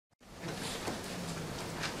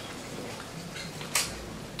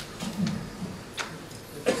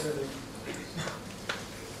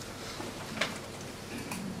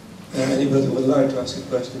Anybody who would like to ask a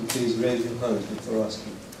question, please raise your hand before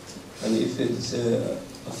asking. And if it's a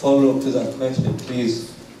follow-up to that question,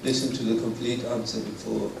 please listen to the complete answer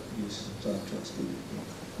before you start to ask it.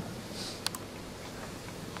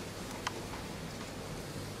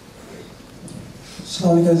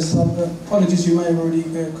 Sorry guys, apologies, you may have already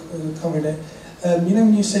covered it. You know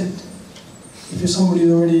when you said if you're somebody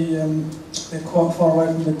who's already they're quite far away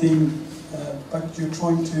from the deen, but you're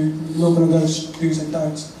trying to, you're not going to go do's and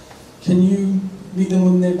don'ts, can you meet them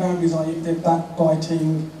on their boundaries? Like if they're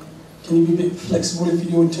backbiting, can you be a bit flexible if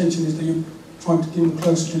your intention is that you're trying to get them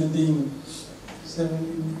closer to the deen? Is there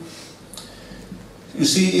any... You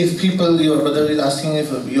see, if people, your brother is asking if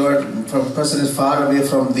your person is far away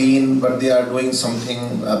from deen, but they are doing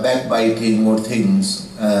something, backbiting or things,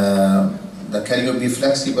 that can you be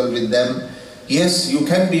flexible with them? Yes, you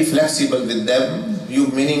can be flexible with them. You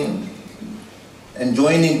meaning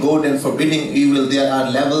enjoining good and forbidding evil. There are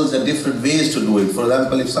levels and different ways to do it. For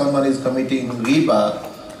example, if someone is committing riba,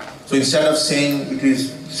 so instead of saying it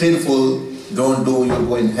is sinful, don't do, you'll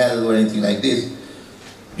go in hell or anything like this,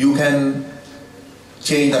 you can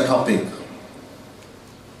change the topic.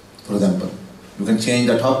 For example, you can change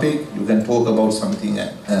the topic, you can talk about something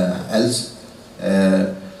else.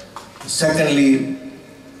 Secondly,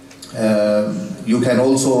 you can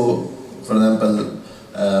also, for example,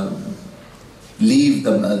 leave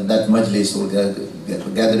that majlis or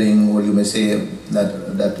gathering, or you may say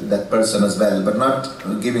that person as well, but not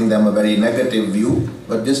giving them a very negative view,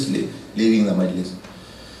 but just leaving the majlis.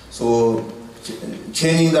 So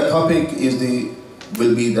changing the topic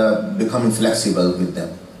will be becoming flexible with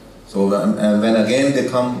them. So when again they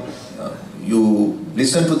come, you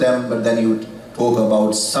listen to them, but then you talk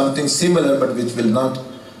about something similar, but which will not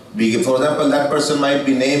be. For example, that person might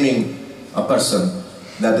be naming a person,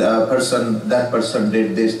 that person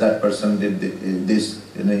did this, that person did this,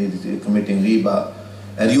 committing riba,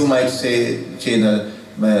 and you might say,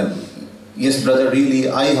 yes, brother, really,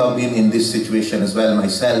 I have been in this situation as well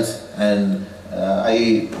myself, and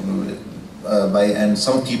and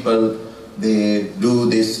some people, they do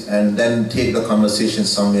this and then take the conversation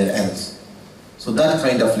somewhere else. So that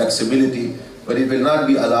kind of flexibility, but it will not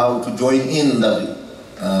be allowed to join in the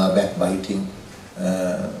backbiting.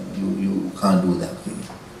 You can't do that really.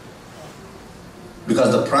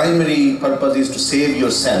 Because the primary purpose is to save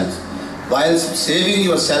yourself. While saving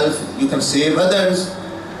yourself, you can save others,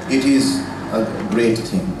 it is a great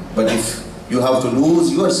thing. But if you have to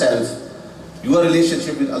lose yourself, your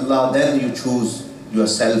relationship with Allah, then you choose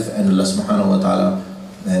yourself and Allah subhanahu wa ta'ala,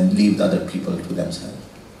 and leave the other people to themselves.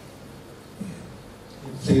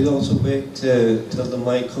 Please also wait till the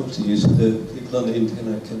mic comes to you so the people on the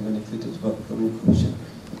internet can benefit as well from your question.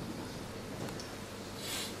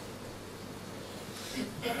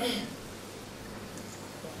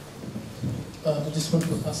 I just want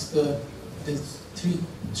to ask, there's 3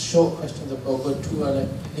 short questions about, but 2 are like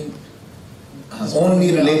linked.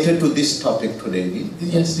 Only related to this topic today?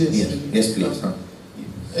 Yes, yes, please.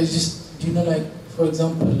 It's just, do you know, like, for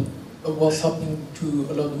example, what's happening to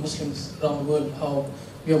a lot of the Muslims around the world, how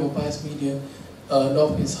we have a biased media, a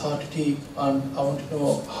lot of it is hard to take, and I want to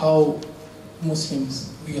know how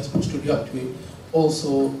Muslims, we are supposed to react to it.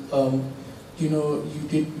 Also, you know, you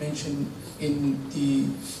did mention in the,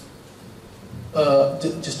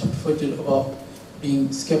 just after Fajr, about being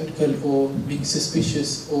skeptical or being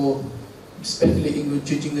suspicious or speculating or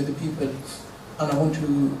judging other people, and I want to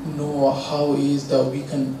know how it is that we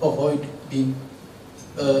can avoid being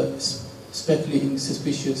speculating,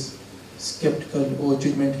 suspicious, skeptical or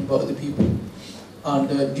judgmental about other people. And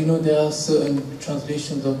do you know there are certain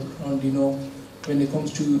translations of the Quran, you know, when it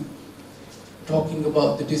comes to talking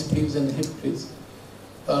about the disbelievers and the hypocrites,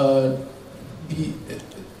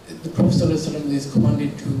 the Prophet ﷺ is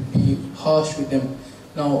commanded to be harsh with them.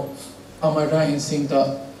 Now, am I right in saying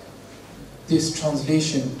that this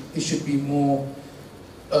translation, it should be more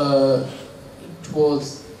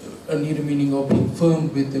towards a nearer meaning of being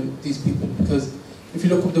firm with these people? Because if you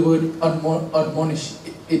look up the word admonish,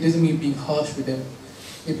 it doesn't mean being harsh with them.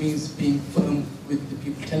 It means being firm with the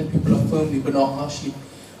people, telling people off firmly but not harshly.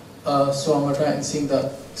 So am I right in saying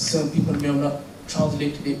that some people may have not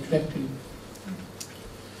translated it correctly?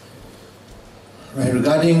 Right.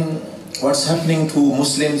 Regarding what's happening to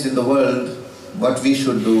Muslims in the world, what we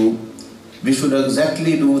should do, we should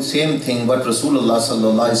exactly do the same thing what Rasulullah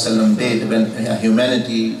sallallahu alaihi wasallam did when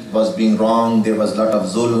humanity was being wronged. There was a lot of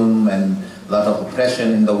zulm and a lot of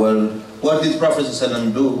oppression in the world. What did Prophet sallallahu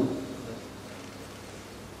alaihi wasallam do?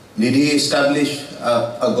 Did he establish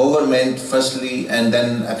a government firstly and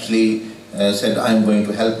then actually said, I'm going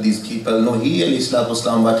to help these people? No, he alayhi salatu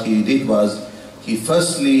wasalam, what he did was, he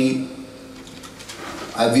firstly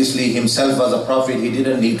obviously himself was a prophet, he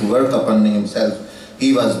didn't need to work upon himself,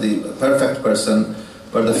 he was the perfect person.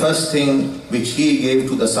 But the first thing which he gave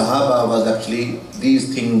to the Sahaba was actually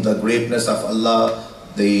these things, the greatness of Allah,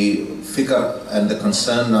 the fikr and the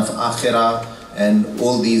concern of akhirah, and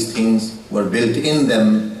all these things were built in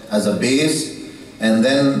them as a base, and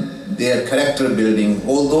then their character building.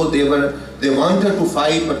 Although they wanted to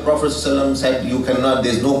fight, but Prophet ﷺ said, you cannot,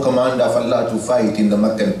 there's no command of Allah to fight in the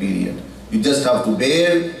Meccan period. You just have to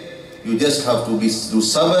bear, you just have to do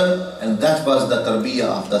sabr, and that was the tarbiyah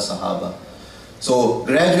of the Sahaba. So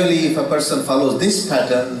gradually, if a person follows this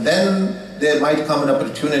pattern, then there might come an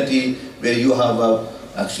opportunity where you have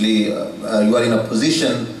you are in a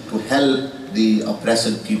position to help the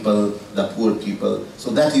oppressed people, the poor people. So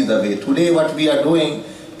that is the way. Today what we are doing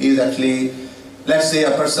is actually, let's say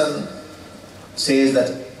a person says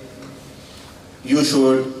that you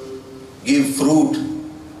should give fruit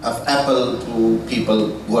of apple to people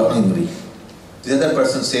who are hungry. The other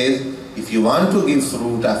person says, if you want to give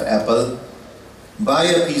fruit of apple, buy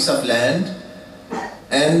a piece of land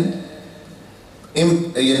and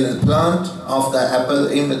plant of the apple,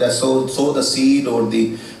 sow the seed or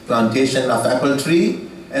the plantation of apple tree,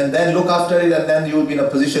 and then look after it, and then you will be in a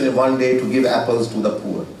position in one day to give apples to the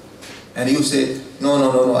poor. And you say,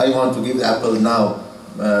 no, I want to give apples now.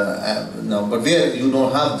 But where you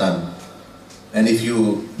don't have them. And if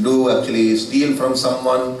you do actually steal from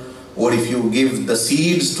someone, or if you give the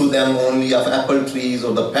seeds to them only of apple trees,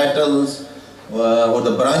 or the petals, or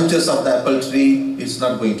the branches of the apple tree, it's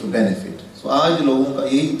not going to benefit. So आज लोगों का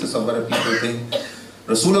यही तस्वर है, people think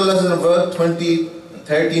Rasulullah worked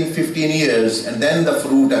 13-15 years, and then the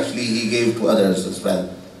fruit actually he gave to others as well,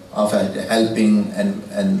 of helping and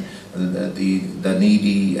the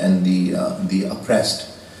needy and the oppressed.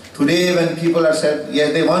 Today when people are said, yeah,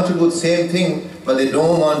 they want to do the same thing, but they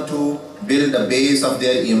don't want to build a base of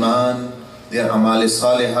their iman, their amal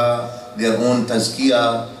salihah, their own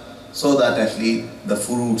tazkiyah, so that actually the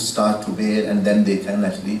fruits start to bear, and then they can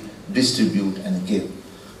actually distribute and give.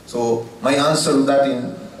 So my answer to that,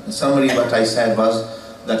 in summary, what I said was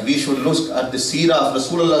that we should look at the seerah of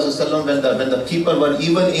Rasulullah when the people were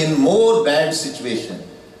even in more bad situation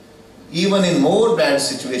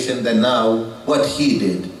than now, what he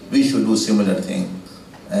did. We should do similar thing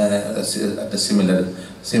at a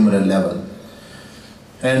similar level.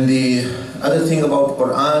 And the other thing about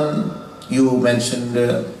Quran, you mentioned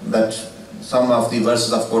that some of the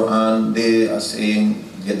verses of Quran, they are saying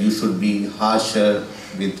that you should be harsher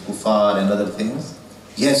with kuffar and other things.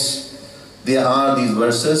 Yes, there are these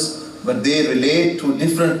verses, but they relate to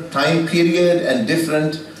different time period and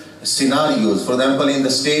different scenarios. For example, in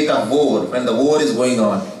the state of war, when the war is going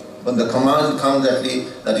on, when the command comes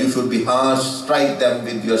that you should be harsh, strike them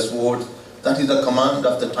with your sword, that is the command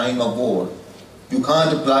of the time of war. You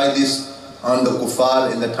can't apply this on the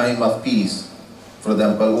kuffar in the time of peace, for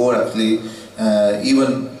example, or actually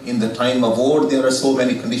even in the time of war, there are so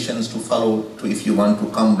many conditions to follow if you want to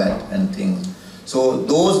combat and things. So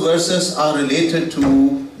those verses are related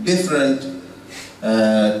to different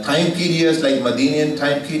time periods, like Madinian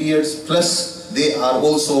time periods, plus they are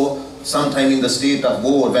also sometime in the state of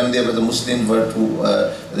war when there was the Muslims were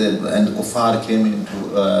and the kuffar came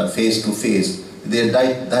into face to face. They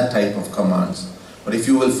are that type of commands. But if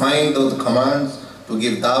you will find those commands to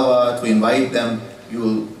give dawah, to invite them, you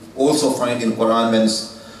will also find in Quran when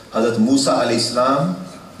Hazrat Musa alayhi salam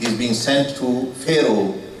is being sent to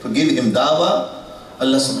Pharaoh to give him dawah.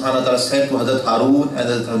 Allah subhanahu wa ta'ala said to Hazrat Harun and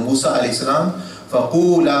Hazrat Musa alayhi salam,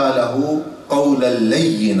 فَقُولَا لَهُ قَوْلًا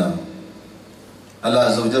لَيِّنًا.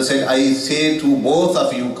 Allah Azza wa Jalla said, I say to both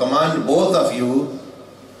of you, command both of you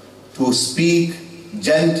to speak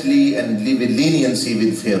gently and live with leniency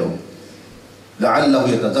with Pharaoh. لَعَلَّهُ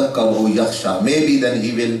يَتَذَكَّرُ أَوْ يَخْشَى. Maybe then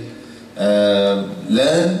he will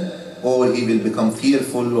learn, or he will become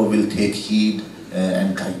fearful, or will take heed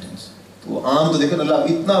and guidance. तो आम तो देखें अल्लाह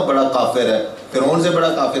इतना बड़ा काफिर है, फिरौन से बड़ा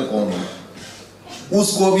काफिर कौन है?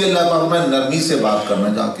 उसको भी अल्लाह पाक में नरमी से बात करना,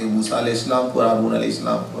 जाके मूसा अलैहिस्सलाम को, हारून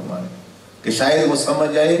अलैहिस्सलाम को फरमाए कि शायद वो समझ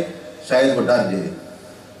जाए, शायद वो डर जाए.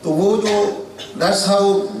 तो वो जो, that's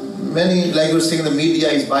how many, like you're saying, the media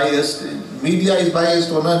is biased. Media is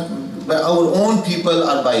biased or not, but our own people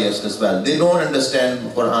are biased as well. They don't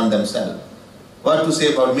understand Quran themselves. What to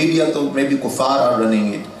say about media? So maybe kuffar are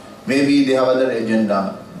running it. Maybe they have other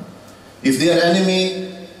agenda. If they are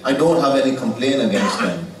enemy, I don't have any complaint against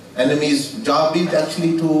them. Enemies' job is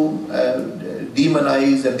actually to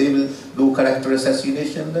demonize, and they will do character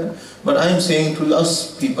assassination. But I am saying to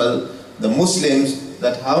us people, the Muslims,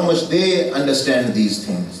 that how much they understand these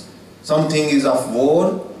things. Something is of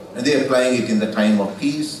war, and they are applying it in the time of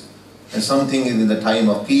peace. and something is in the time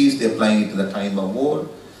of peace, they're applying it in the time of war.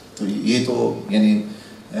 So ye to yani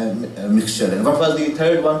mixture. And what was the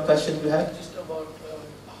third one question you had? Just about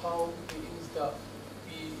how it is that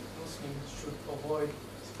we Muslims should avoid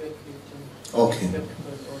speculating. Okay.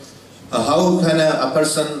 How can a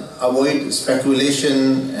person avoid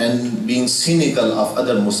speculation and being cynical of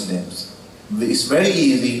other Muslims? It's very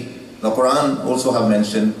easy. The Quran also have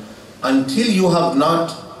mentioned, until you have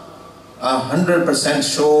not 100%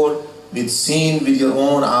 sure, seen with your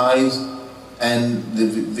own eyes, and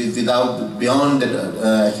without beyond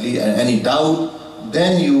actually any doubt,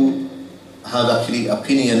 then you have actually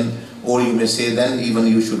opinion, or you may say then even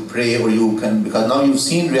you should pray, or you can, because now you've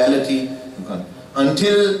seen reality. You can,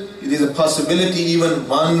 until it is a possibility, even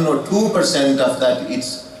 1 or 2% of that,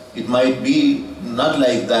 it might be not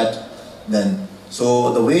like that. Then,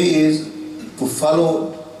 so the way is to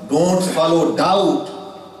follow. Don't follow doubt.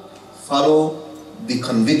 Follow the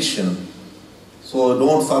conviction. So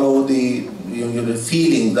don't follow the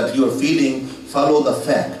feeling that you are feeling. Follow the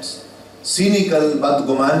facts. Cynical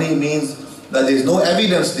badgumani means that there is no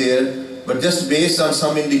evidence there, but just based on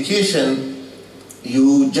some indication,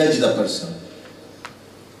 you judge the person.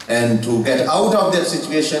 And to get out of that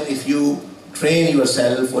situation, if you train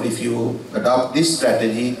yourself, or if you adopt this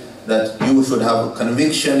strategy, that you should have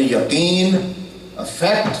conviction, yaqeen, a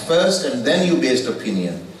fact first, and then you based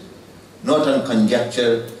opinion, not on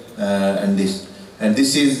conjecture and this. And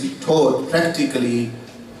this is taught practically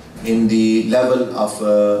in the level of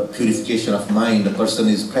purification of mind. A person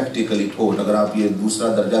is practically taught. अगर आप ये दूसरा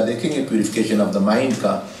दर्जा देखेंगे purification of the mind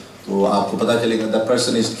का, तो आपको पता चलेगा the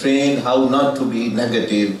person is trained how not to be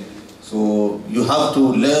negative. So you have to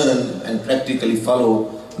learn and practically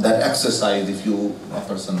follow that exercise if a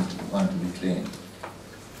person want to be trained.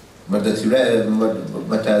 But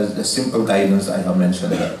but as a simple guidance I have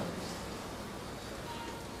mentioned that.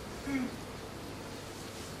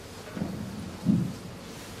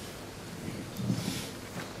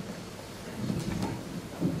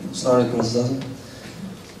 Sorry, Mr.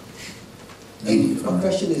 My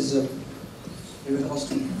question is in regards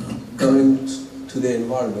to going to their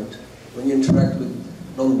environment. When you interact with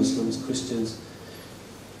non-Muslims, Christians,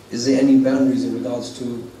 is there any boundaries in regards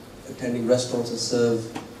to attending restaurants that serve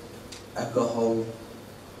alcohol,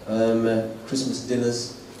 Christmas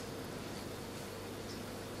dinners,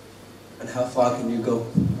 and how far can you go?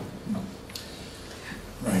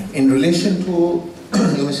 Right. In relation to,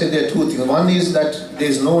 you may say there are two things. One is that there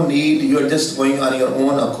is no need, you are just going on your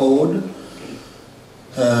own accord,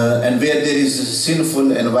 and where there is a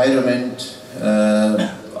sinful environment,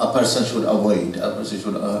 a person should avoid.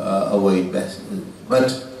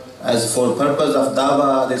 But as for purpose of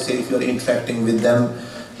dawah, they say if you are interacting with them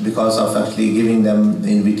because of actually giving them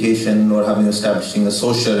the invitation or establishing a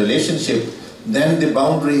social relationship, then the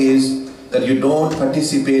boundary is that you don't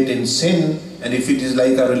participate in sin. And if it is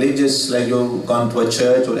like a religious, like you've gone to a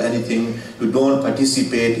church or anything, you don't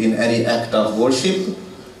participate in any act of worship,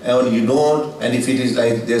 and you don't, and if it is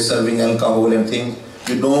like they're serving alcohol and things,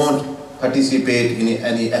 you don't participate in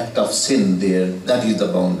any act of sin there. That is the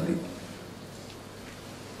boundary.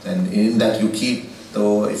 And in that you keep,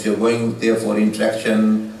 so if you're going there for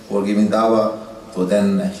interaction, for giving dawah, so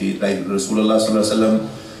then actually like Rasulullah sallallahu alaihi wasallam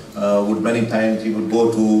would many times, he would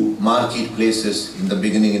go to marketplaces in the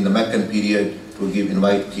beginning, in the Meccan period, to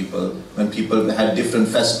invite people. When people had different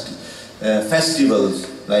festivals,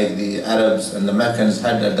 like the Arabs and the Meccans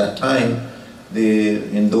had at that time,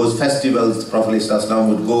 in those festivals, Prophet ﷺ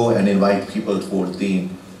would go and invite people towards Deen.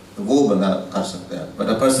 But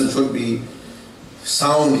a person should be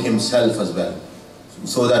sound himself as well,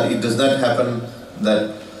 so that it does not happen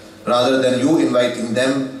that rather than you inviting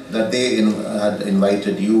them, that they had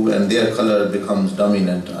invited you and their color becomes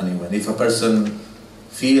dominant on you. And if a person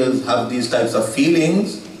have these types of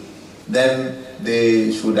feelings, then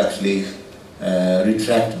they should actually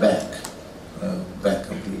retract back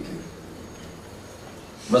completely.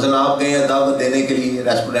 मतलब आप गए हैं दावत देने के लिए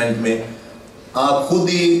restaurant में, आप खुद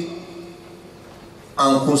ही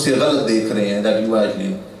आंखों से गलत देख रहे हैं, that you are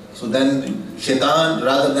actually, so then shaitan,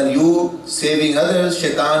 rather than you saving others,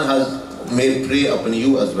 shaitan has made prey upon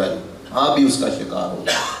you as well. आप भी उसका शिकार हो,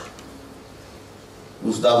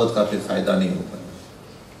 उस दावत का फिर फायदा नहीं होगा.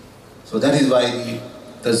 So that is why the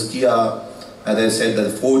tazkiyah, as I said,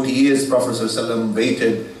 that 40 years Prophet ﷺ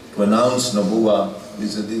waited to announce Nabuwah.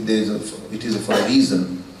 It is for a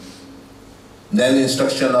reason. Then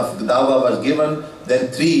instruction of the dawah was given. Then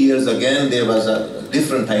 3 years again there was a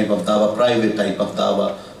different type of dawah, private type of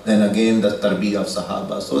dawah. Then again the tarbiyah of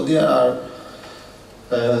Sahaba. So there are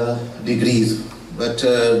degrees. But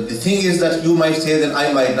the thing is that you might say that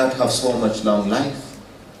I might not have so much long life.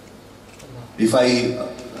 If I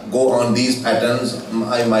go on these patterns,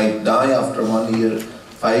 I might die after 1 year,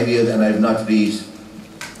 5 years, and I have not reached.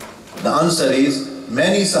 The answer is,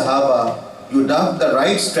 many Sahaba, you adopt the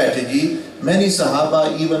right strategy, many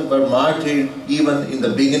Sahaba even were martyred even in the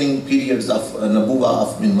beginning periods of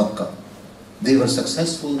Nabuwah of in Makkah. They were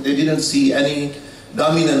successful, they didn't see any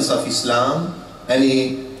dominance of Islam,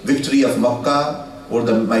 any victory of Makkah or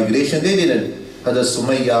the migration, they didn't. Hazrat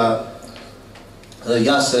Sumayya, Hazrat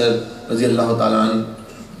Yasir, Radiallahu Ta'ala,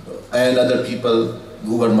 and other people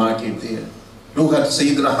who were martyred there. Look at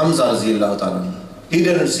Sayyidina Hamza Radiallahu Ta'ala. He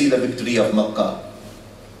didn't see the victory of Makkah.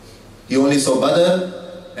 He only saw Badr,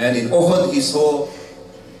 and in Uhud he saw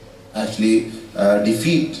actually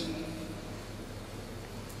defeat.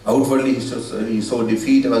 Outwardly he saw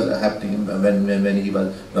defeat was happening when he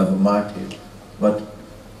was martyred. But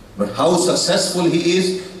how successful he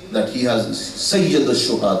is, that he has Sayyid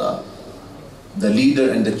al-Shuhada, the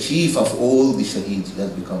leader and the chief of all the shaheeds, he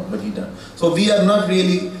has become what he done. So we are not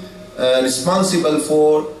really responsible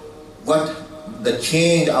for what the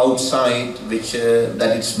change outside, which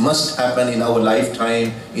that it must happen in our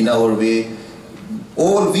lifetime, in our way.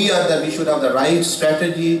 All we are that we should have the right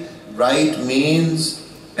strategy, right means,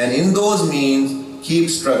 and in those means keep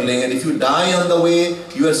struggling. And if you die on the way,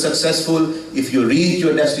 you are successful. If you reach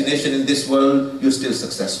your destination in this world, you're still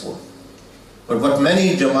successful. But what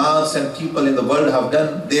many Jamaats and people in the world have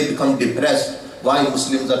done, they become depressed. Why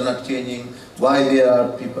Muslims are not changing? Why there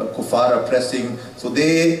are people, kuffar oppressing? So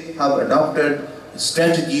they have adopted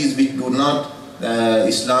strategies which do not,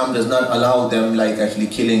 Islam does not allow them, like actually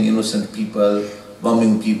killing innocent people,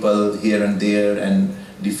 bombing people here and there, and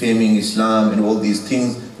defaming Islam and all these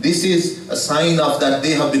things. This is a sign of that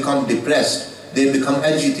they have become depressed. They become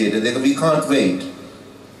agitated. We can't wait,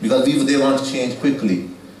 because they want to change quickly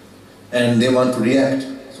and they want to react.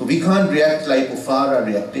 So we can't react like kuffar are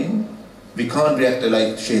reacting. We can't react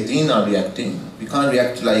like shaitan are reacting. We can't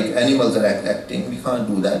react like animals are acting. We can't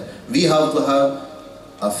do that. We have to have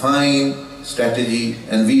a fine strategy,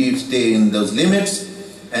 and we stay in those limits.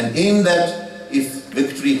 And in that, if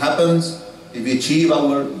victory happens, if we achieve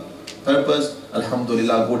our purpose,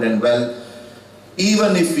 alhamdulillah, good and well.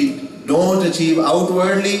 Even if we don't achieve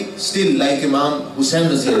outwardly, still like Imam Hussain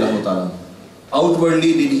Radiallahu Ta'ala,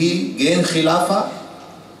 outwardly did he gain khilafah?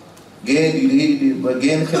 Did he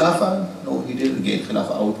gain khilafah? No, he didn't gain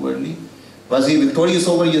khilafah outwardly. Was he victorious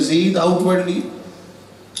over Yazid outwardly?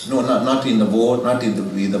 No, not in the war, not in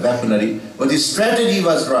the weaponry. But his strategy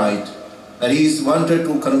was right. That he wanted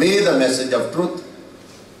to convey the message of truth.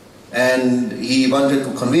 And he wanted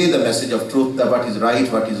to convey the message of truth, that what is right,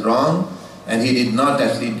 what is wrong. And he did not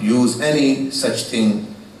actually use any such thing.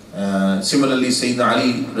 Similarly, Sayyidina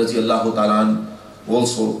Ali Radiallahu Ta'ala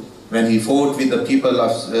also, when he fought with the people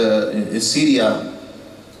of Syria,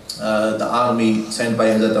 the army sent by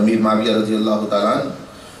Hazrat Amir Mawiyah Radiallahu Ta'ala,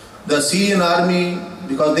 the Syrian army,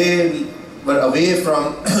 because they were away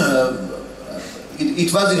from,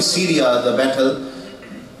 it was in Syria, the battle,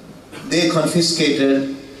 they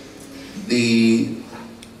confiscated the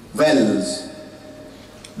wells,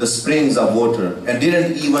 the springs of water, and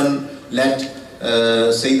didn't even let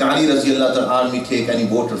Sayyid Ali Radiallahu Ta'ala army take any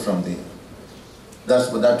water from there.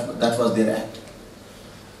 That was their act.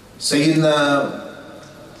 Sayyidina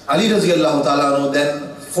Ali Radiallahu Ta'ala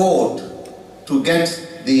then fought to get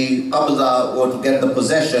the qabza, or to get the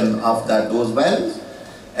possession of those wells.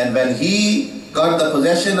 And when he got the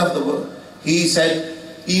possession of he said,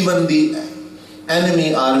 even the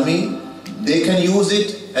enemy army, they can use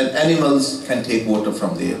it, and animals can take water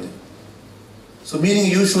from there. So meaning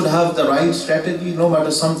you should have the right strategy, no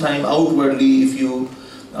matter sometime outwardly if you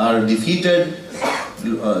are defeated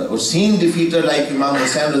or seen defeated, like Imam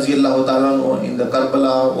Hussain Radiallahu Ta'ala in the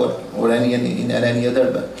Karbala or in any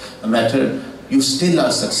other matter, you still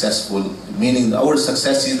are successful. Meaning our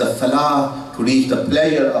success is the falah, to reach the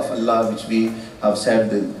pleasure of Allah, which we have said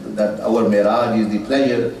that our miraj is the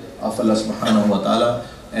pleasure of Allah subhanahu wa ta'ala,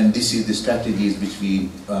 and this is the strategies which we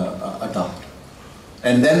adopt.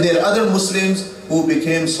 And then there are other Muslims who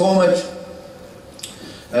became so much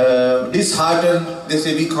disheartened, they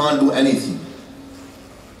say we can't do anything.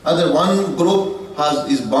 One group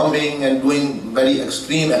is bombing and doing very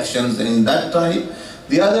extreme actions in that time.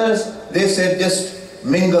 The others, they said just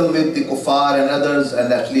mingle with the kuffar and others,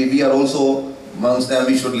 and actually we are also amongst them,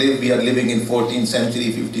 we should live. We are living in 14th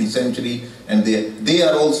century, 15th century, and they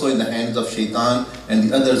are also in the hands of shaitan, and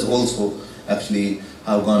the others also actually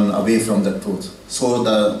have gone away from the truth. So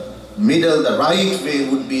the middle, the right way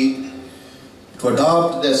would be to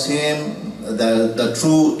adopt the same, the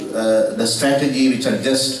true, the strategy which are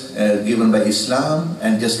just given by Islam,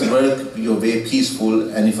 and just work your way peaceful.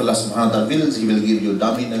 And if Allah subhanahu wa ta'ala wills, He will give you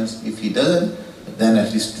dominance. If He doesn't, then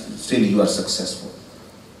at least still you are successful.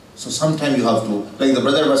 So sometimes you have to, like the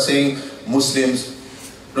brother was saying, Muslims,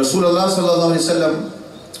 Rasulullah sallallahu alaihi wasallam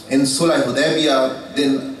in Sulh Hudaybiyah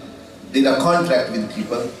then did a contract with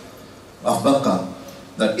people of Makkah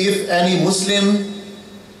that if any Muslim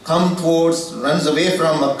runs away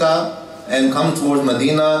from Makkah and come towards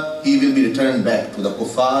Medina, he will be returned back to the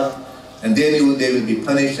kuffar, and they will be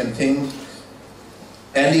punished and things.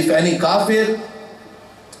 And if any kafir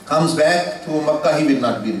comes back to Makkah, he will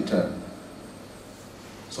not be returned.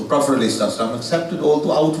 So Prophet ﷺ accepted,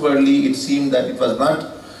 although outwardly it seemed that it was not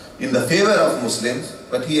in the favor of Muslims,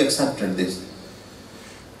 but he accepted this.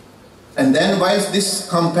 And then whilst this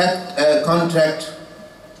contract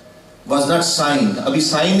was not signed, abhi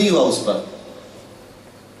sign nahi hua us par.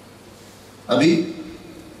 Abhi,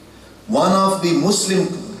 one of the Muslim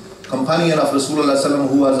companion of Rasulullah ﷺ,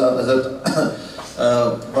 who was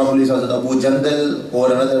probably Hazrat Abu Jandal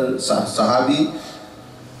or another Sahabi,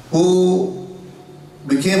 who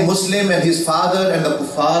became Muslim, and his father and the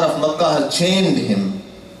kuffar of Makkah had chained him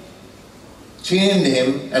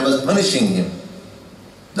and was punishing him.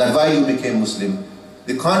 That why you became Muslim.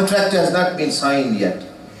 The contract has not been signed yet.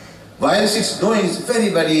 Whilst it's going, it's a very,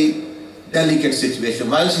 very delicate situation.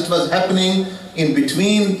 Whilst it was happening in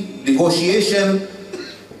between negotiation,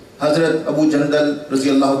 Hazrat Abu Jandal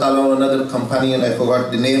radiallahu ta'ala, another companion, I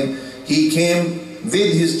forgot the name, he came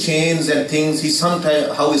with his chains and things. He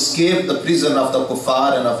somehow escaped the prison of the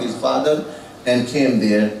kuffar and of his father and came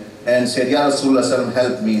there and said, Ya Rasulullah,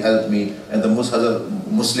 help me, help me. And the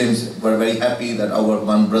Muslims were very happy that our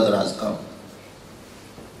one brother has come.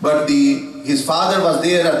 But his father was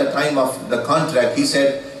there at the time of the contract. He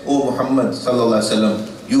said, O Muhammad sallallahu alaihi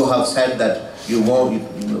wasallam, you have said that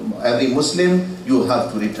every Muslim, you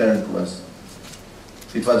have to return to us.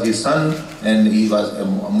 It was his son, and he was a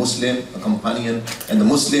Muslim, a companion, and the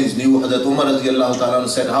Muslims knew. Hazrat Umar radiallahu ta'ala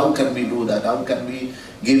said, how can we do that? How can we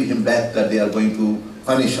give him back, that they are going to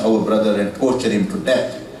punish our brother and torture him to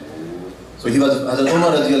death? So Hazrat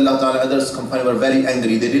Umar radiallahu ta'ala, others companions were very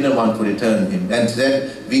angry. They didn't want to return him and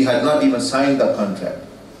said, we had not even signed the contract.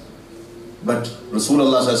 But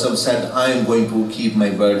Rasulullah said, I am going to keep my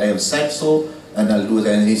word. I have said so, and I'll do it.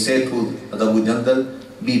 And he said to Abu Jandal,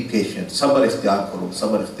 be patient. Sabr ikhtiyar karo,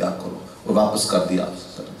 sabr ikhtiyar karo. Aur wapas kar diya.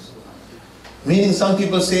 Meaning, some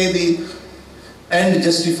people say the end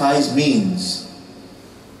justifies means.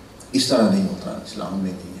 Is tarah nahi hota, Islam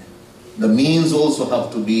mein nahi hai. The means also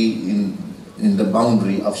have to be in the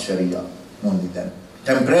boundary of Sharia, only then.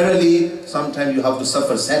 Temporarily, sometimes you have to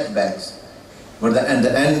suffer setbacks, but at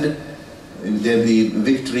the end, there will be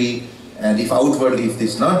victory, and if outwardly, if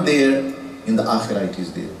it's not there, in the akhirah it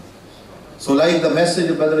is there. So like the message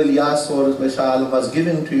of Brother Ilyas or Bashar was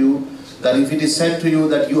given to you, that if it is said to you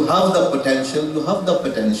that you have the potential, you have the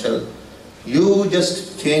potential, you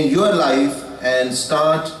just change your life and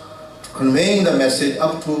start conveying the message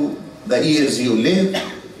up to the years you live.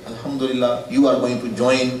 Alhamdulillah, you are going to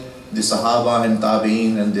join the Sahaba and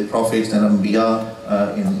Tabi'in and the Prophets and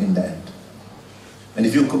Anbiya in the end. And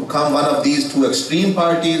if you become one of these two extreme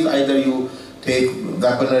parties, either you take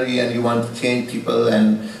weaponry and you want to change people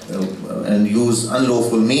and use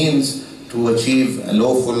unlawful means to achieve a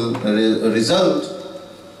lawful result,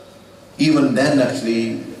 even then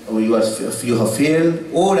actually you have failed.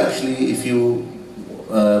 Or actually if you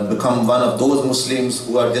become one of those Muslims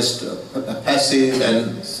who are just passive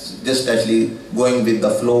and just actually going with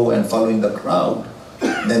the flow and following the crowd,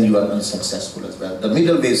 then you are unsuccessful as well. The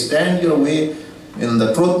middle way, stand your way in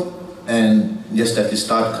the truth and just actually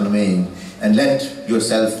start conveying and let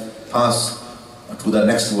yourself pass to the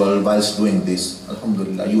next world whilst doing this.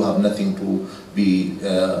 Alhamdulillah, you have nothing to be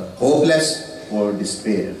hopeless or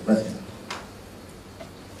despair. Nothing.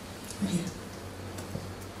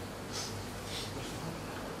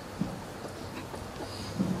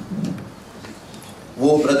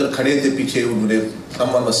 वो brother खड़े थे पीछे, उन्होंने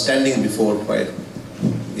someone was standing before quite.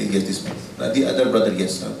 Yes, this man. The other brother,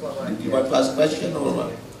 yes, sir. You want to ask a question or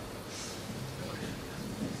what?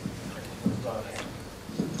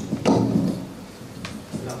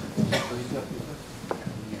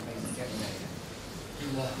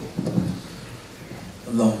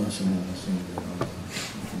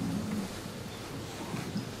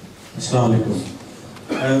 Assalamu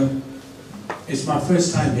alaikum. It's my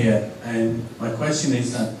first time here, and my question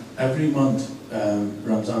is that every month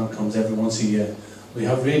Ramzan comes every once a year. We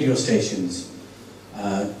have radio stations,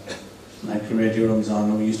 like Radio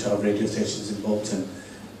Ramzan, we used to have radio stations in Bolton.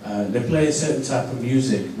 they play a certain type of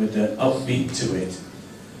music with an upbeat to it.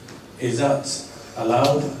 Is that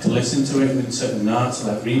allowed to listen to it in certain arts,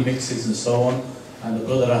 like remixes and so on? And the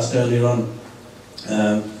brother asked earlier on,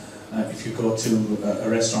 if you go to a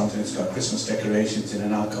restaurant and it's got Christmas decorations in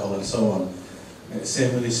and alcohol and so on,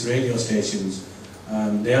 same with these radio stations,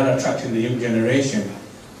 they are attracting the young generation,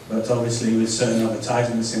 but obviously with certain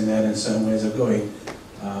advertisements in there and certain ways of going,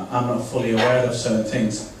 I'm not fully aware of certain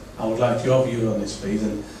things. I would like your view on this, please,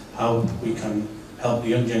 and how we can help the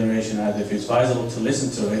young generation, either if it's vital to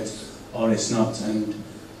listen to it or it's not, and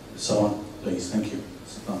so on. Please, thank you.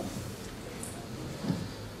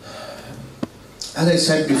 As I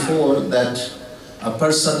said before, that a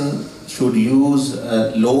person should use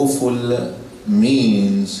lawful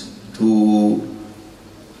means to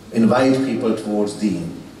invite people towards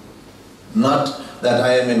Deen. Not that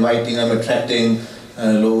I am inviting, I'm attracting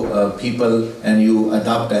people and you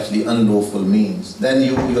adopt actually unlawful means. Then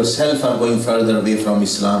you yourself are going further away from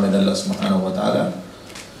Islam and Allah subhanahu wa ta'ala.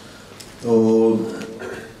 So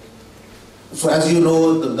as you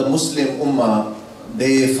know, the Muslim Ummah,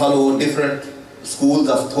 they follow different schools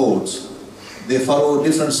of thoughts. They follow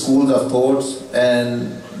different schools of thoughts,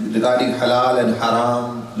 and regarding halal and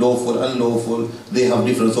haram, lawful, unlawful, they have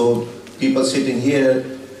different. So people sitting here,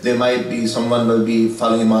 there might be, someone will be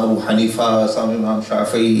following Imam Abu Hanifa, some Imam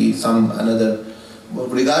Shafi'i, some another. But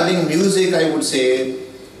regarding music, I would say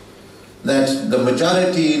that the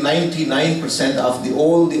majority, 99% of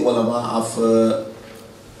all the ulama of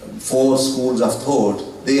 4 schools of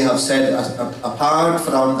thought, they have said, apart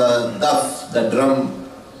from the daf, the drum,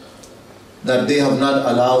 that they have not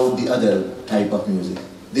allowed the other type of music.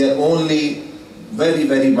 They are only very,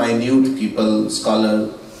 very minute people,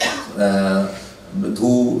 scholars,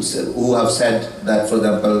 who have said that, for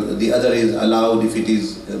example, the other is allowed if it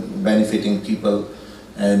is benefiting people.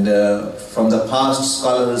 And from the past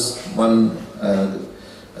scholars,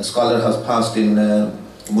 a scholar has passed in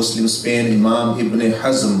Muslim Spain, Imam Ibn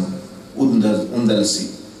Hazm Undalsi.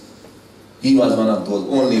 He was one of those,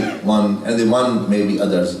 only one, and the one maybe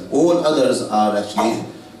others. All others are actually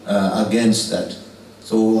against that.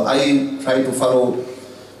 So I try to follow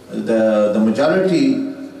the majority,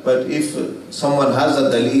 but if someone has a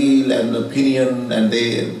dalil and opinion and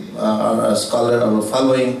they are a scholar or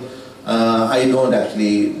following, I don't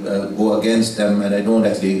actually go against them, and I don't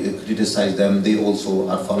actually criticize them. They also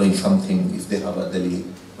are following something if they have a dalil.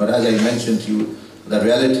 But as I mentioned to you, the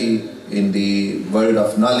reality in the world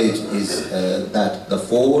of knowledge is that the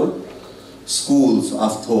 4 schools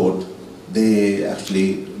of thought, they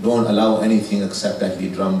actually don't allow anything except actually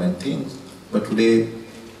drum and things. But today,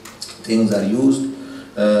 things are used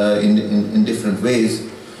in different ways.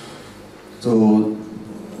 So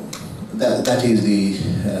that is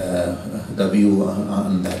the view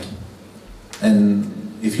on that. And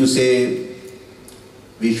if you say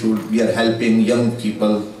we are helping young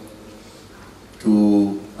people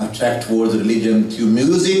to attract towards religion through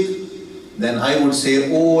music, then I would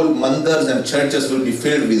say all mandars and churches will be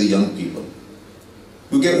filled with young people.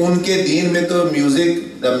 Because unke deen mein to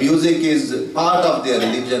the music is part of their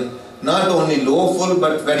religion, not only lawful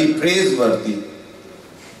but very praiseworthy.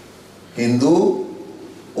 Hindu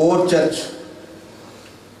और church,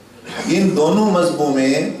 इन दोनों मजहबों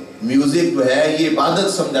में music जो है ये इबादत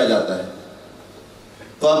समझा जाता है.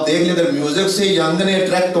 तो आप देख लें, अगर म्यूजिक से यंग ने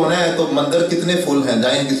अट्रैक्ट होना है तो मंदिर कितने फुल हैं.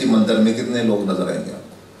 जाएं किसी मंदिर में, कितने लोग नजर आएंगे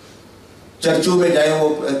आपको. चर्चों में जाएं, वो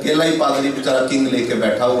अकेला ही पादरी बेचारा किंग लेके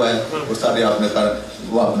बैठा हुआ है, वो सारे आपने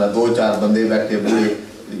वो अपना 2-4 बंदे बैठे, बूढ़े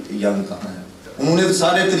यंग कहाँ हैं. उन्होंने तो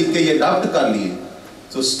सारे तरीके ये अडॉप्ट कर लिए.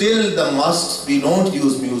 So still the must, we don't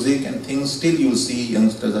use music and things, still you see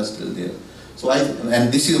youngsters are still there. So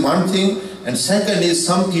and this is one thing. And second is,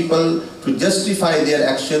 some people, to justify their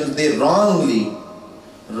actions, they wrongly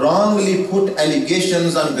put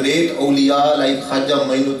allegations on great awliya like Khaja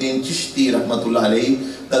Mainuddin Chishti rahmatullah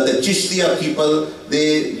alayhi, that the Chishtiya people,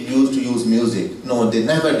 they used to use music. No, they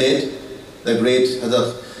never did. The great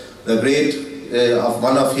of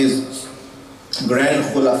one of his Grand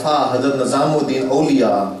Khulafa, Hazrat Nizamuddin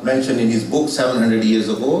Awliya, mentioned in his book 700 years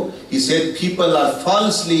ago, he said people are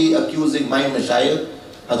falsely accusing my Mashayikh,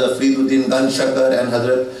 Hazrat Friduddin Ganshakar and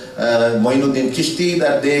Hazrat Moinuddin Chishti,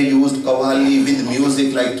 that they used Qawwali with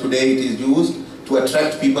music like today it is used to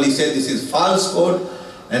attract people. He said this is falsehood.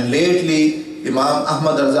 And lately Imam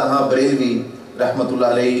Ahmad Raza Barelvi,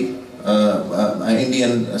 Rahmatullah alayhi, an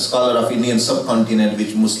Indian scholar of Indian subcontinent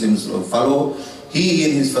which Muslims follow, he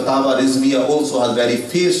in his Fatawa Rizviya also has very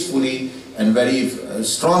fiercely and very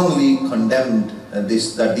strongly condemned that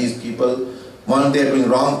these people, one, they are doing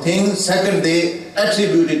wrong things, second, they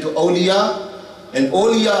attribute it to awliya, and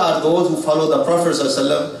awliya are those who follow the Prophet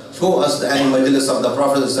ﷺ, show us any majlis of the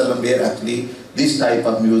Prophet ﷺ where actually this type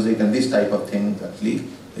of music and this type of things actually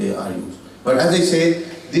are used. But as I say,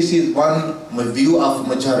 this is one view of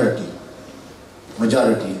majority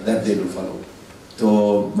that they will follow.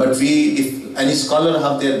 So, but if any scholar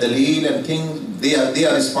have their daleel and things, they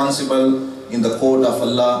are responsible in the court of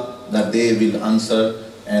Allah that they will answer,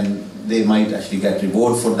 and they might actually get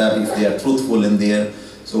reward for that if they are truthful in there.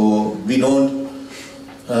 So we don't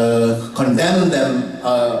condemn them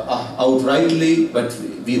outrightly, but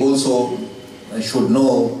we also should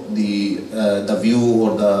know the view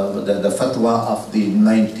or the fatwa of the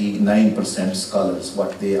 99% scholars,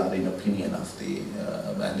 what they are in opinion of the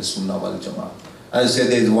Ahl Sunnah wal Jama'ah. As I say,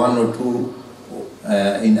 there is one or two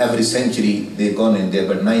in every century they've gone in there,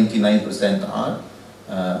 but 99% are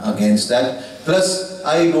against that. Plus,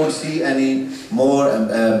 I don't see any more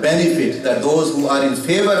benefit that those who are in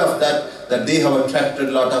favor of that they have attracted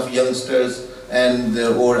a lot of youngsters, and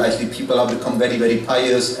or actually people have become very, very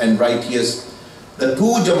pious and righteous. The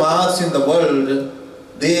two Jamaats in the world,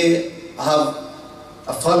 they have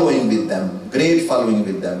a following with them, great following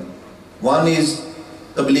with them. One is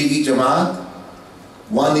Tablighi Jamaat,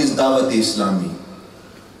 one is Dawat-e-Islami.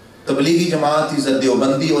 Tablighi Jamaat is a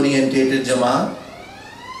Deobandi orientated Jamaat.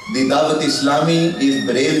 The Dawat-e-Islami is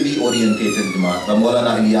Barelvi orientated Jamaat.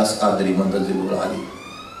 Maulana Ilyas Qadri Muntazilur Ali.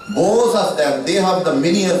 Both of them, they have the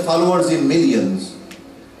million followers in millions,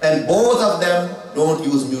 and both of them don't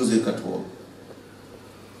use music at all.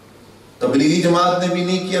 Tablighi Jamaat ne bhi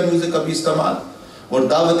nahi kiya music ka bhi istemal, और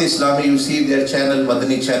Dawat Islami you see there channel,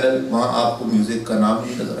 Madani channel, वहाँ आपको music का नाम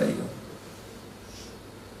नहीं नजर आएगा।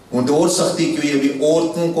 उनकी और सख्ती की हुई है, अभी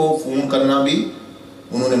औरतों को फोन करना भी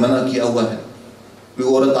उन्होंने मना किया हुआ है, कोई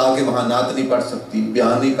औरत आके वहाँ नात नहीं पढ़ सकती,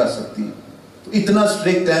 बयान नहीं कर सकती, तो इतना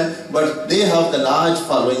स्ट्रिक्ट है। But they have the large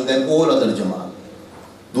following then all other जमात,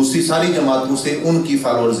 दूसरी सारी जमातों से उनकी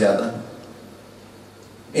फॉलोअर ज्यादा है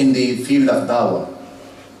इन द फील्ड ऑफ दावा।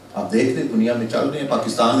 आप देख रहे दुनिया में चल रहे हैं,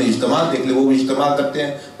 पाकिस्तान में इज्तिमा देख ले, वो भी इज्तिमा करते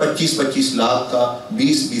हैं 25-25 लाख का,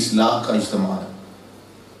 20-20 लाख का इज्तिमा है।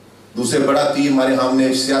 दूसरे बड़ा तीर हमारे,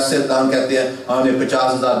 हमने सियासतदान कहते हैं हमने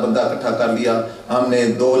 50,000 बंदा इकट्ठा कर लिया, हमने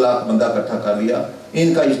 2 लाख बंदा इकट्ठा कर लिया।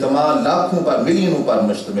 इनका इज्तिमा लाखों पर, मिलियनों पर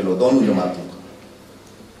मुश्तमिल हो, दोनों जमातों का।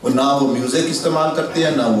 वो ना वो म्यूजिक इस्तेमाल करते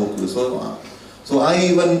हैं ना वो। सो I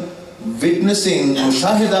even witnessing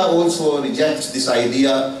मुशाहिदा also rejects this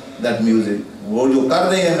idea that music, वो जो कर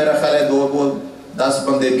रहे हैं मेरा ख्याल है 10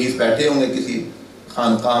 बंदे 20 बैठे होंगे किसी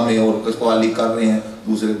खानकाह में और कुछ कवाली कर रहे हैं,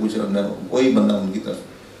 दूसरे कुछ कोई बंदा उनकी तरफ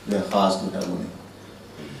जो है खास जो है वो नहीं।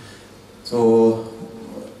 सो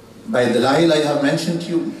बाय दलाइल I have mentioned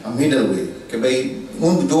you a middle वे कि भाई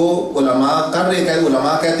उन जो उलमा कर रहे हैं,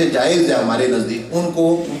 उलमा कहते जायज़ है हमारे नज़दीक,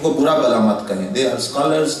 उनको बुरा भला मत कहें। They are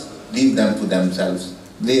scholars, leave them to themselves,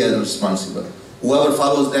 they are responsible, whoever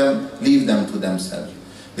follows them leave them to themselves.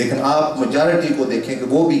 लेकिन आप मेजॉरिटी को देखें कि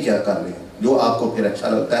वो भी क्या कर रहे हैं, जो आपको फिर अच्छा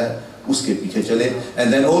लगता है उसके पीछे चले, and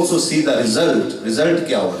then also see the result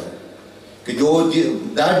क्या हो रहा है कि जो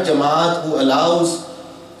that Jamaat who allows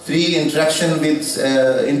free interaction with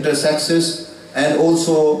इंटरसेक्सेस and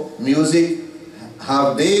also music, have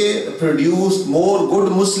they produced more good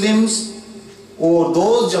Muslims, or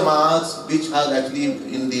those jamaats which have actually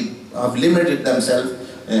have limited themselves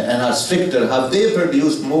and are stricter, have they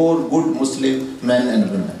produced more good Muslim men and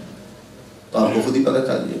women? तो आपको खुद ही पता चल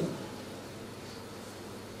जाएगा।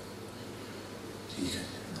 ठीक है।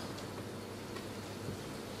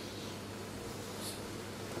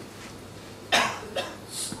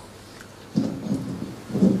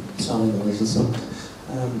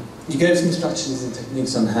 You gave some strategies and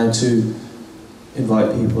techniques on how to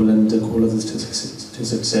invite people and call others to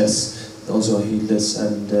success, those who are heedless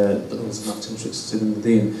and those not interested in the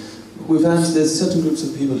deen. We found there's certain groups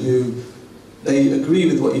of people who they agree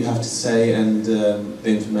with what you have to say and the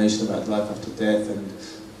information about life after death and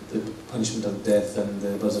the punishment of death and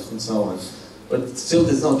the barzakh and so on, but still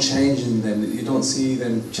there's no change in them. You don't see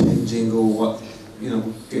them changing or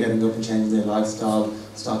getting up and changing their lifestyle,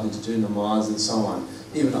 starting to do namaz and so on.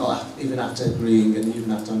 Even after agreeing and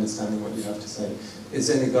even after understanding what you have to say. Is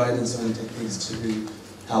there any guidance or any techniques to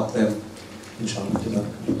help them? Inshallah.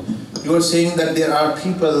 You are saying that there are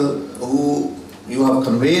people who you have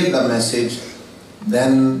conveyed the message,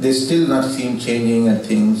 then they still not seem changing and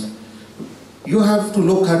things. You have to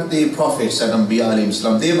look at the prophets and Anbiya alayhi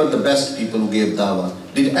salam. They were the best people who gave dawah.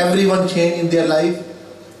 Did everyone change in their life?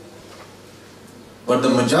 But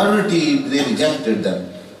the majority, they rejected them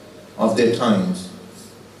of their times.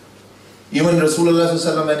 Even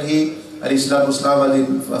Rasulullah when he Sahaba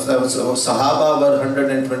were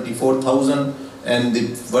 124,000 and the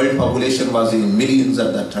world population was in millions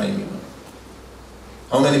at that time.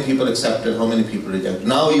 How many people accepted, how many people rejected.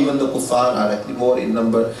 Now even the kuffar are actually more in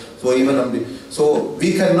number. So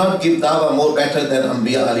we cannot give dawah more better than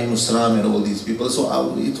Anbiya alayhimus salam and all these people.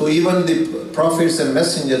 So even the prophets and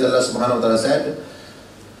messengers, Allah subhanahu wa ta'ala said,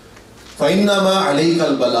 فَإِنَّمَا عَلَيْكَ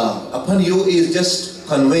الْبَلَاغُ. Upon you is just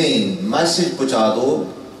conveying, message pucha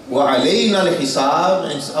do. وَعَلَيْنَا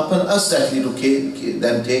الْحِسَابِ. It's upon us actually to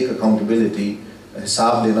then take accountability,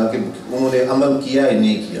 हिसाब लेना कि उन्होंने अमल किया या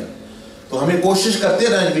नहीं किया. तो हमें कोशिश करते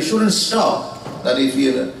रहना, we shouldn't stop. That if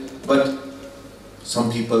we, but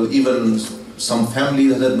some people, even some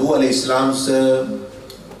families, that Nuh alayhi salam's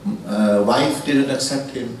wife didn't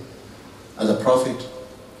accept him as a prophet.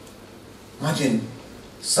 Imagine,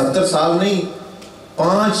 70 साल नहीं,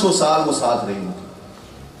 500 साल वो साथ रही उनकी,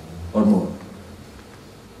 or more.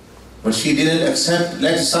 But she didn't accept,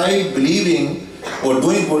 let's say, believing or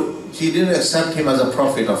doing what, she didn't accept him as a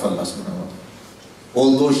prophet of Allah subhanahu wa ta'ala.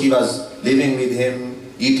 Although she was living with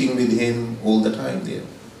him, eating with him all the time there.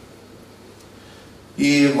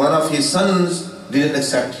 One of his sons didn't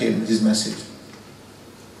accept him, his message.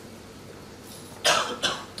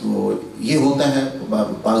 So ये होता है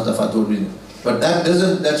पांच दफा तो भी. But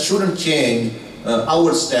that shouldn't change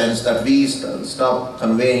our stance that we stop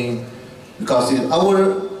conveying, because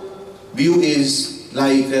our view is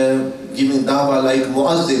like giving dawah like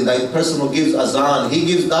muazzin, like person who gives azan. He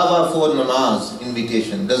gives dawah for namaz,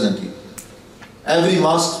 invitation, doesn't he? Every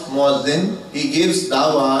mosque muazzin, he gives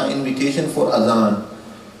dawah, invitation for azan.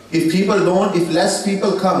 If people don't, if less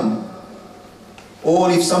people come,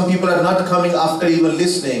 or if some people are not coming after even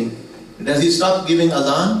listening, does he stop giving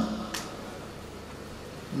azan?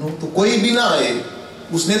 No, तो कोई भी ना आए,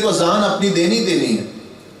 उसने तो अजान अपनी देनी है.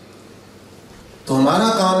 तो हमारा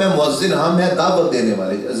काम है मुअज्जिन, हम है दावत देने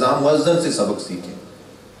वाले, अजान मुअज्जिन से सबक सीखें.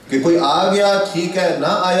 कि कोई आ गया ठीक है, ना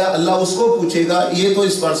आया अल्लाह उसको पूछेगा, ये तो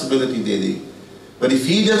रिस्पांसिबिलिटी दे देगी. But if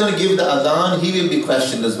he doesn't give the adhan, he will be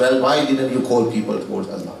questioned as well. Why didn't you call people towards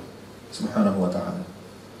Allah subhanahu wa ta'ala?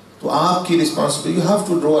 So आपकी responsibility, you have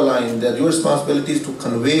to draw a line that your responsibility is to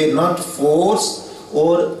convey, not force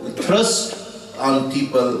or trust on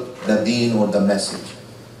people the deen or the message.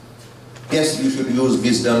 Yes, you should use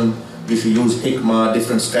wisdom, you should use hikmah,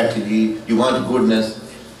 different strategy, you want goodness,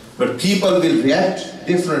 but people will react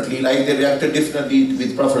differently, like they reacted differently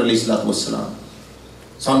with Prophet ﷺ.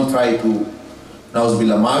 Some try to,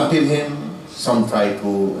 na'uzubillah, martyr him, some try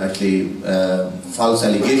to actually false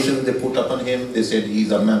allegations they put upon him. They said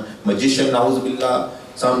he's a magician, na'uzubillah.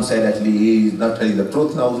 Some said actually he is not telling the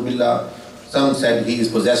truth, na'uzubillah. Some said he is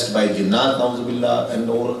possessed by jinnat, na'uzubillah, and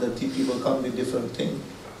all of the people come with different things.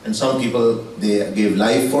 And some people, they gave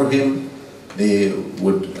life for him, they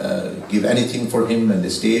would give anything for him, and they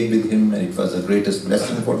stayed with him, and it was the greatest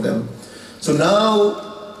blessing for them. So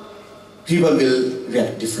now, people will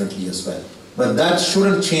react differently as well. But that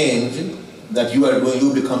shouldn't change that you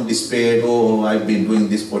become despaired, oh, I've been doing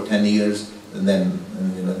this for 10 years, and then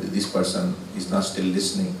this person is not still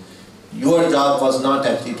listening. Your job was not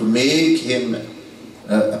actually to make him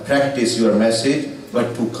practice your message,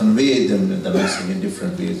 but to convey them the message in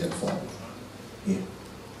different ways and forms. Yeah.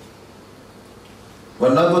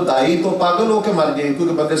 वरना वो दाई तो पागल होके मर जाए,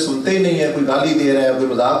 क्योंकि बंदे सुनते ही नहीं है, कोई गाली दे रहा है, कोई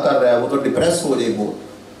मजाक कर रहा है, वो तो डिप्रेस हो जाए वो.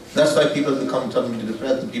 That's why people become suddenly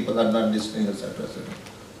depressed, people are not listening, etc.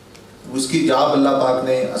 उसकी जाब अल्लाह पाक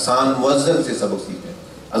ने आसान मुअज्जिन से सबक सीखे.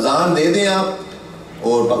 अजान दे दें आप,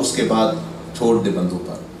 और उसके बाद छोड़ दे बंदों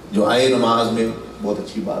पर. जो आए नमाज में बहुत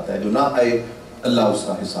अच्छी बात है, जो ना आए अल्लाह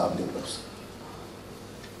उसका हिसाब लेगा उससे.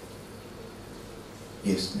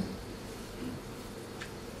 Yes.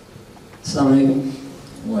 Assalamu alaikum.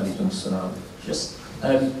 Wa alaikum assalam. Just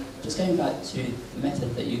going back to the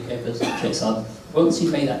method that you gave us, Shaykh Saad, once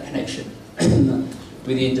you've made that connection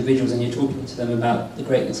with the individuals and you're talking to them about the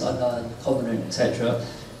greatness of Allah and the covenant, etc.,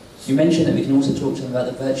 you mentioned that we can also talk to them about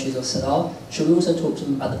the virtues of salah. Should we also talk to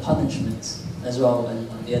them about the punishments as well, and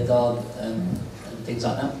the adab and things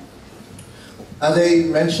like that? As I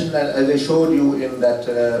mentioned, as I showed you in that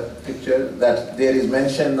picture, that there is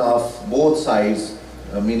mention of both sides,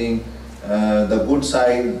 meaning the good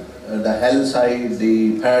side, the hell side,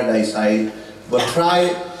 the paradise side, but try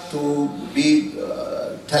to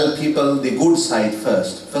tell people the good side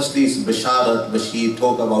first. Firstly is Basharat, Bashir,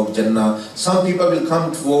 talk about Jannah. Some people will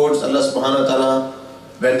come towards Allah subhanahu wa ta'ala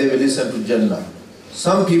when they will listen to Jannah.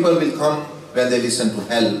 Some people will come when they listen to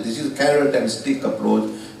hell. This is a carrot and stick approach.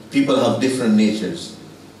 People have different natures,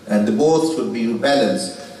 and the both should be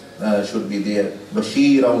balanced, should be there.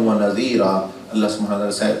 Bashiran wa Nazira, Allah subhanahu wa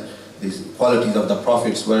ta'ala said, these qualities of the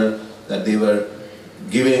prophets were that they were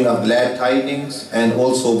giving of glad tidings and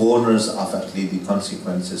also warners of actually the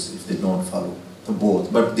consequences if they don't follow. So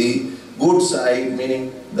both. But the good side,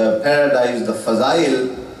 meaning the paradise, the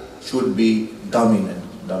fazail should be dominant.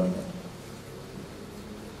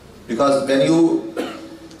 Because when you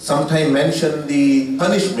sometimes mention the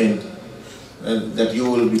punishment, that you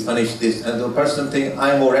will be punished this, and the person thinks,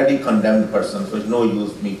 I'm already condemned person, so it's no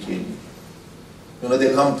use me changing. You know,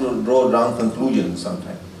 they come to draw wrong conclusions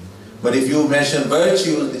sometimes. But if you mention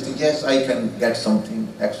virtues, they think, yes, I can get something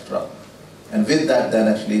extra. And with that, then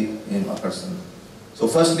actually, a person. So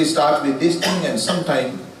firstly start with this thing and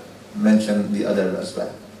sometimes mention the other as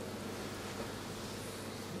well.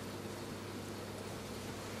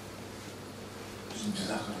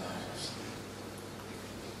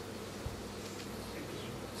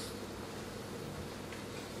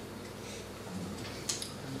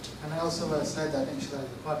 And I also said that inshallah,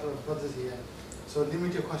 part of brothers here. So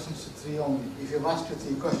limit your questions to 3 only. If you've asked your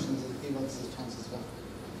 3 questions, give others a chance as well.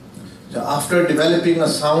 So after developing a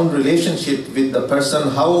sound relationship with the person,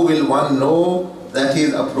 how will one know that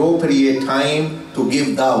is appropriate time to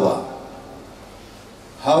give dawah?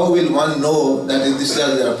 How will one know that this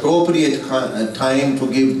is the appropriate time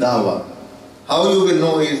to give dawah? How you will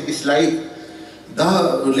know is, it's like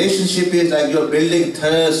the relationship is like you're building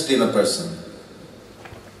thirst in a person.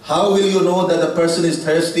 How will you know that the person is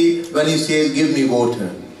thirsty? When he says, give me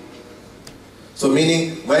water. So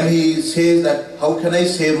meaning, when he says that, how can I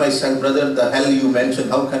save myself, brother, the hell you mentioned,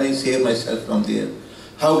 how can I save myself from there?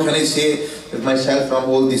 How can I save myself from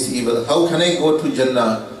all this evil? How can I go to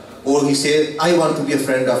Jannah? Or he says, I want to be a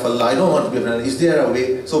friend of Allah, I don't want to be a friend. Is there a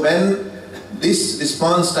way? So when this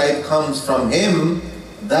response type comes from him,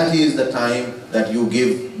 that is the time that you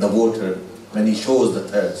give the water, when he shows the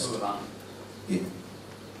thirst. Yeah.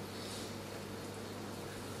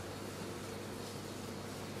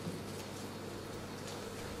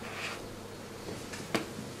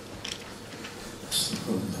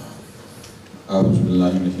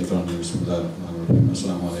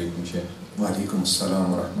 Assalamu alaikum, Shaykh. Wa alaikum assalam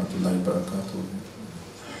wa rahmatullahi wa barakatuh.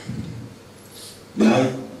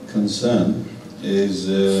 My concern is,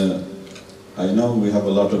 I know we have a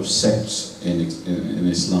lot of sects in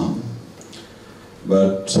Islam,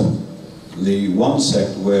 but the one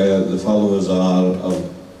sect where the followers are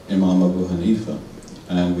of Imam Abu Hanifa,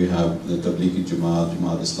 and we have the Tablighi Jamaat,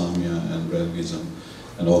 Jamaat Islamiyah and Relvism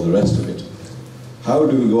and all the rest of it. How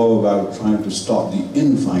do we go about trying to stop the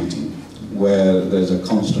infighting where there's a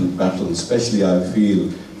constant battle, especially I feel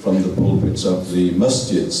from the pulpits of the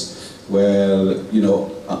masjids, where, you know,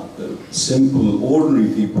 simple,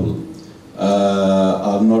 ordinary people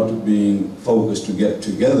are not being focused to get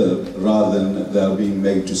together, rather than they're being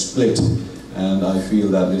made to split. And I feel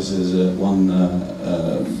that this is one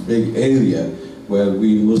big area where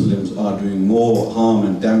we Muslims are doing more harm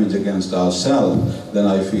and damage against ourselves than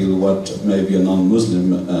I feel what maybe a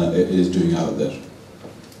non-Muslim is doing out there.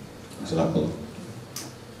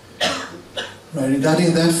 Right,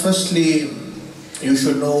 regarding that, firstly, you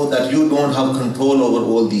should know that you don't have control over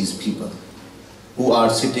all these people who are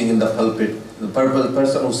sitting in the pulpit. The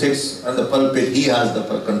person who sits on the pulpit, he has the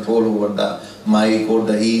control over the mic, or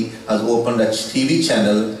he has opened a TV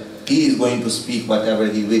channel. He is going to speak whatever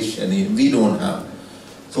he wishes, and we don't have.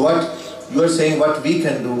 So what you are saying, what we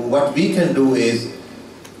can do is,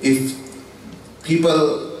 if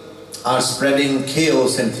people are spreading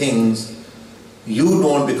chaos and things, you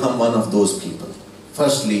don't become one of those people.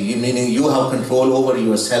 Firstly, meaning you have control over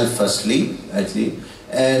yourself firstly, actually.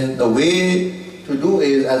 And the way to do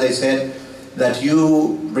is, as I said, that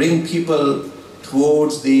you bring people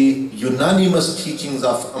towards the unanimous teachings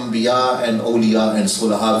of Anbiya and Awliya and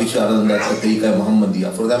Sulaha, which are under the Tariqa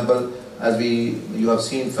Muhammadiyya. For example, as you have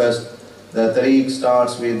seen first, the Tariq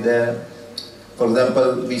starts with for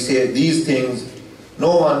example, we say these things,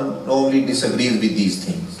 no one normally disagrees with these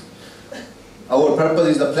things. Our purpose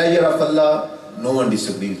is the pleasure of Allah, no one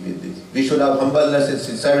disagrees with this. We should have humbleness and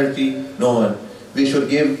sincerity, no one. We should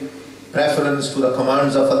give preference to the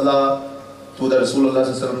commands of Allah, to the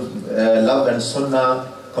Rasulullah love and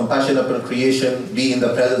sunnah, compassion upon creation, be in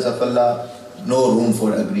the presence of Allah, no room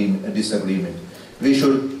for disagreement. We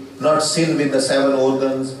should not sin with the 7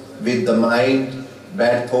 organs, with the mind,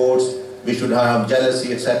 bad thoughts. We should have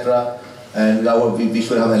jealousy, etc. And we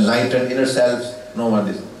should have enlightened inner selves, no one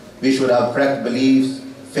is. We should have correct beliefs,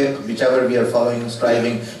 fiqh, whichever we are following,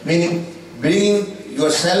 striving, meaning bringing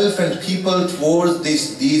yourself and people towards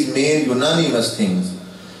these main unanimous things.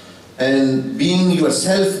 And being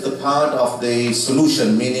yourself the part of the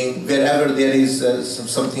solution, meaning wherever there is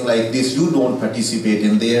something like this, you don't participate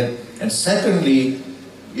in there. And secondly,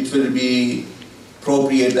 it will be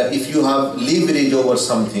appropriate that if you have leverage over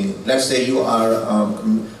something, let's say you are a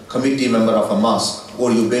committee member of a mosque,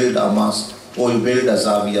 or you build a mosque, or you build a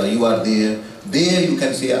Zawiya, you are there. There you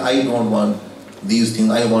can say, I don't want these things,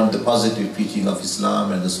 I want the positive teaching of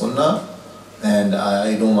Islam and the Sunnah, and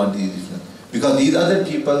I don't want these different. Because these other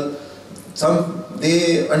people,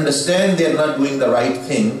 they understand they are not doing the right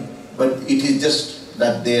thing, but it is just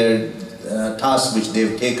that their task which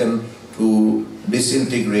they've taken to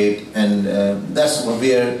disintegrate, and that's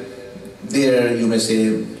where their, you may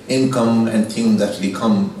say, income and things actually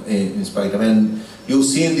come in spite of. And you've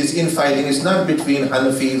seen this infighting, it's not between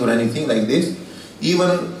Hanafis or anything like this.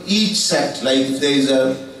 Even each sect, like if there is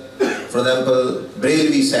a, for example,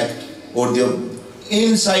 Brelvi sect, or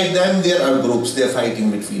inside them there are groups, they are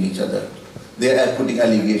fighting between each other. They are putting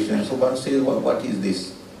allegations. So one says, well, what is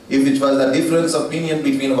this? If it was a difference of opinion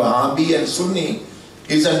between Wahhabi and Sunni,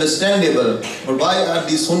 it's understandable. But why are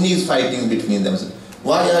these Sunnis fighting between themselves?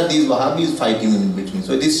 Why are these Wahhabis fighting in between?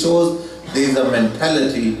 So this shows there is a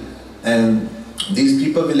mentality, and these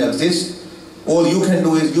people will exist. All you can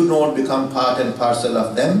do is you don't become part and parcel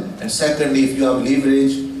of them. And secondly, if you have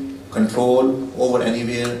leverage, control over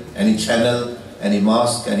anywhere, any channel, any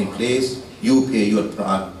mosque, any place, you pay your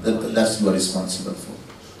part. That's you are responsible for.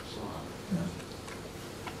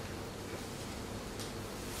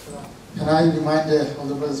 Can I remind all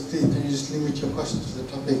the brothers, please, can you just limit your questions to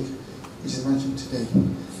the topic which is mentioned today?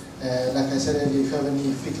 Like I said earlier, if you have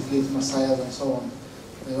any fiqh-related masail and so on,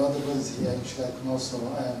 there are other brothers here, inshallah, can also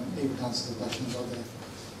able to answer the questions of the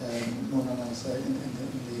in the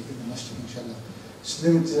masjid, inshallah. Just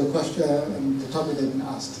limit to the question, the topic they've been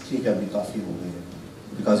asked.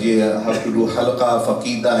 Because you have to do halqa,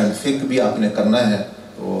 faqida and fiqh bhi aapne karna hai,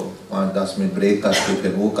 so 5-10 minute break karke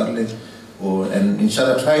phir wo kar le. And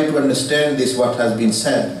inshallah try to understand this, what has been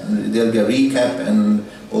said. There will be a recap, and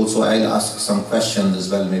also I'll ask some questions as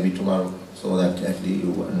well maybe tomorrow, so that actually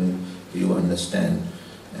you understand.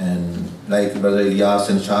 And like Brother Ilyas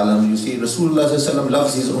and Shalom, you see Rasulullah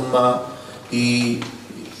loves his ummah. He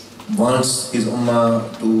wants his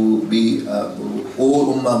ummah to be,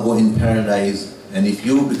 all ummah go in paradise. And if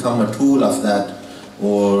you become a tool of that,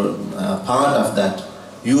 or part of that,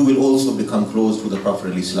 you will also become close to the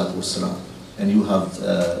Prophet ﷺ, and you have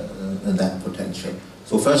that potential.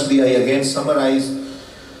 So firstly, I again summarize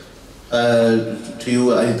to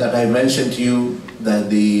you that I mentioned to you that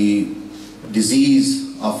the disease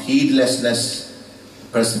of heedlessness,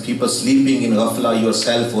 people sleeping in ghafla,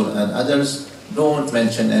 yourself and others, don't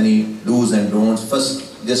mention any do's and don'ts. First,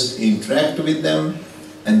 just interact with them,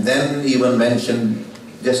 and then even mention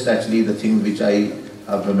just actually the things which I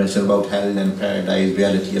have mentioned about hell and paradise,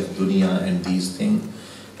 reality of dunya and these things,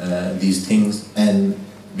 and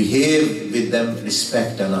behave with them,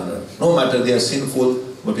 respect another. No matter they are sinful,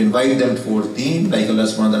 but invite them towards deen, like Allah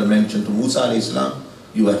subhanahu wa ta'ala mentioned to Musa alayhi salam.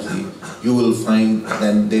 You will find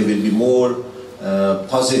then there will be more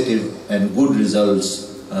positive and good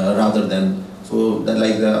results rather than, so that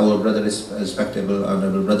like our brother, respectable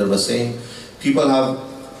honorable brother was saying, people have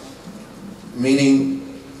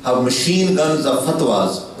machine guns of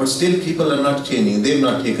fatwas, but still people are not changing, they've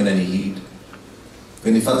not taken any heed.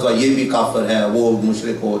 When fatwa ye bhi kafir hai, wo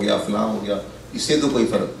mushrik ho gaya, flan ho gaya, isse to koi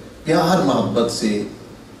fark. प्यार मोहब्बत से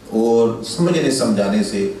और समझने समझाने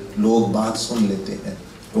से लोग बात सुन लेते हैं,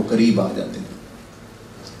 तो करीब आ जाते हैं.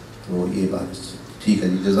 तो ये बात ठीक है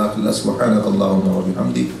जी. जज़ाकल्लाह सुब्हानकल्लाहुम्मा व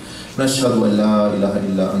बिहम्दिक नशहदु अल्ला इलाहा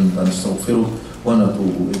इल्ला अंता नस्तगफिरुक व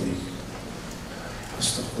नतूबु इलैक.